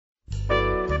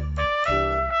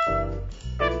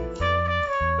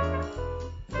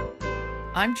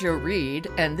I'm Joe Reed,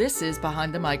 and this is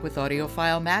Behind the Mic with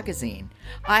AudioFile Magazine.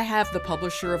 I have the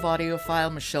publisher of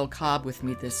AudioFile, Michelle Cobb, with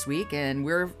me this week, and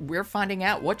we're finding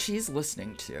out what she's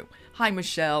listening to. Hi,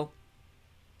 Michelle.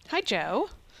 Hi, Joe.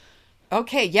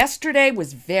 Okay, yesterday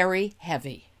was very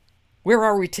heavy. Where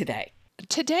are we today?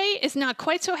 Today is not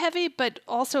quite so heavy, but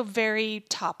also very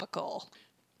topical.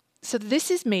 So this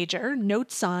is Major,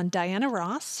 Notes on Diana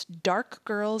Ross, Dark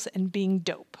Girls and Being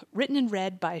Dope, written and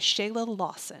read by Shayla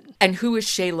Lawson. And who is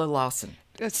Shayla Lawson?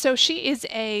 So she is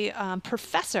a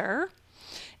professor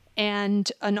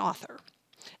and an author.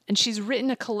 And she's written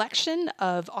a collection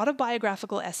of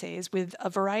autobiographical essays with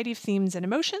a variety of themes and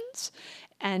emotions.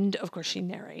 And, of course, she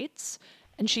narrates.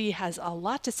 And she has a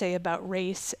lot to say about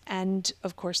race. And,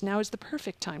 of course, now is the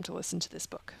perfect time to listen to this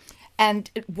book.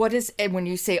 And when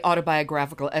you say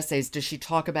autobiographical essays, does she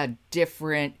talk about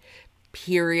different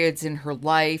periods in her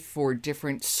life or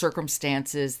different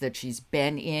circumstances that she's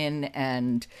been in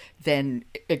and then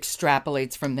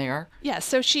extrapolates from there? Yeah,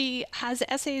 so she has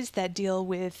essays that deal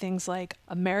with things like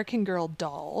American Girl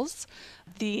dolls,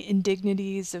 the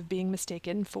indignities of being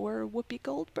mistaken for Whoopi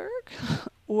Goldberg,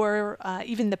 or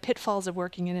even the pitfalls of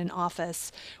working in an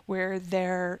office where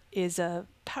there is a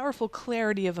powerful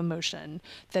clarity of emotion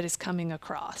that is coming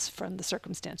across from the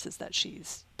circumstances that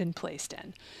she's been placed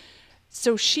in.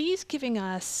 So she's giving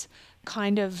us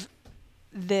kind of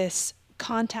this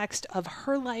context of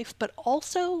her life, but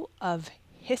also of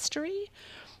history.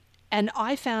 And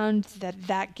I found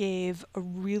that gave a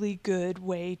really good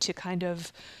way to kind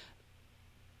of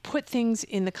put things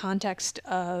in the context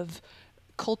of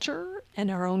culture and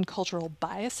our own cultural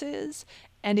biases.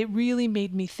 And it really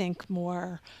made me think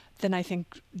more than I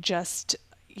think just,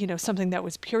 something that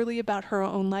was purely about her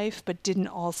own life, but didn't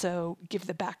also give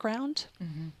the background.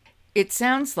 Mm-hmm. It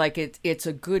sounds like it's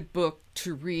a good book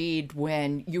to read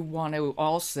when you want to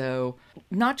also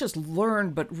not just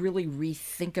learn, but really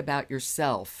rethink about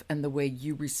yourself and the way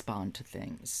you respond to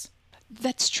things.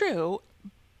 That's true.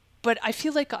 But I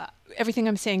feel like everything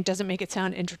I'm saying doesn't make it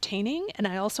sound entertaining. And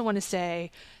I also want to say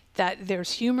that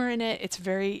there's humor in it. It's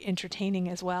very entertaining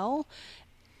as well.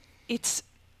 It's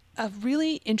a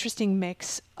really interesting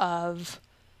mix of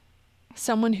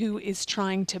someone who is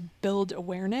trying to build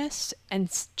awareness and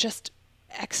just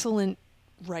excellent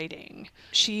writing.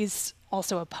 She's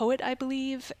also a poet, I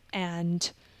believe,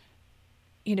 and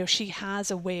she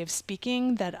has a way of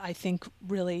speaking that I think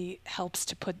really helps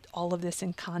to put all of this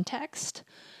in context.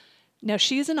 Now,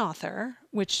 she's an author,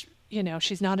 which,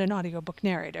 she's not an audiobook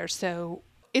narrator, so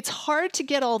it's hard to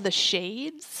get all the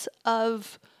shades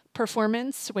of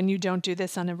performance when you don't do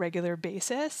this on a regular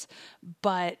basis,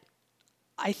 but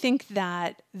I think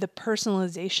that the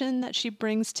personalization that she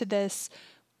brings to this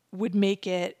would make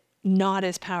it not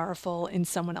as powerful in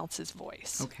someone else's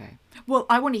voice. Okay. Well,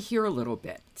 I want to hear a little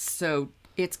bit. So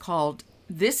it's called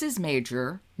This is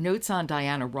Major, Notes on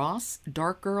Diana Ross,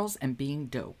 Dark Girls and Being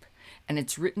Dope. And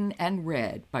it's written and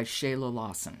read by Shayla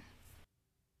Lawson.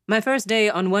 My first day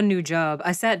on one new job,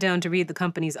 I sat down to read the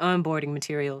company's onboarding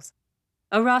materials.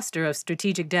 A roster of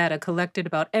strategic data collected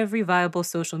about every viable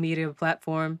social media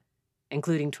platform,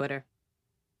 including Twitter.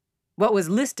 What was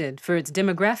listed for its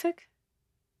demographic?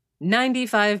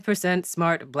 95%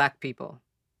 smart Black people.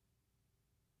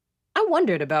 I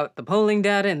wondered about the polling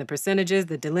data and the percentages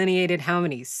that delineated how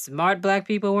many smart Black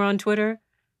people were on Twitter,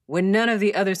 when none of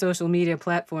the other social media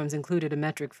platforms included a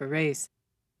metric for race.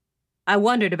 I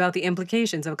wondered about the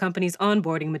implications of a company's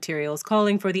onboarding materials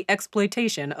calling for the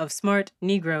exploitation of smart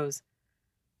Negroes.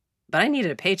 But I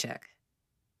needed a paycheck.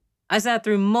 I sat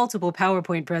through multiple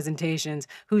PowerPoint presentations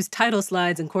whose title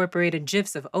slides incorporated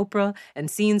GIFs of Oprah and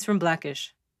scenes from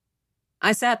Blackish.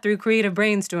 I sat through creative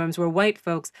brainstorms where white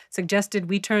folks suggested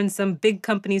we turn some big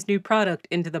company's new product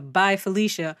into the By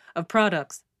Felicia of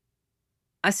products.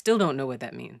 I still don't know what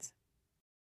that means.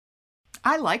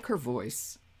 I like her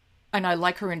voice, and I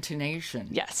like her intonation.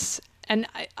 Yes. And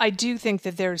I do think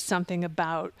that there's something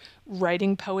about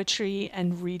writing poetry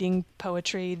and reading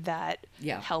poetry that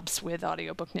helps with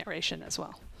audiobook narration as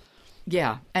well.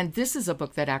 Yeah, and this is a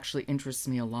book that actually interests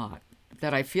me a lot,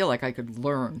 that I feel like I could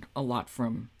learn a lot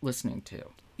from listening to.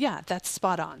 Yeah, that's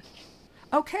spot on.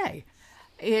 Okay.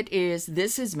 It is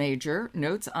This is Major,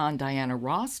 Notes on Diana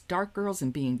Ross, Dark Girls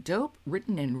and Being Dope,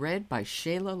 written and read by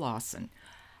Shayla Lawson.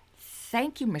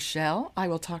 Thank you, Michelle. I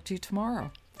will talk to you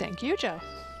tomorrow. Thank you, Joe.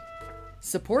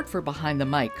 Support for Behind the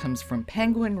Mic comes from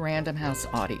Penguin Random House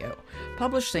Audio,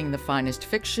 publishing the finest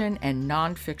fiction and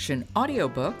nonfiction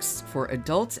audiobooks for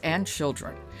adults and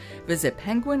children. Visit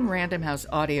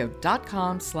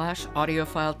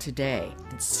penguinrandomhouseaudio.com/audiophile today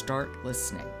and start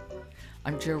listening.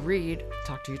 I'm Joe Reed.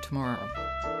 Talk to you tomorrow.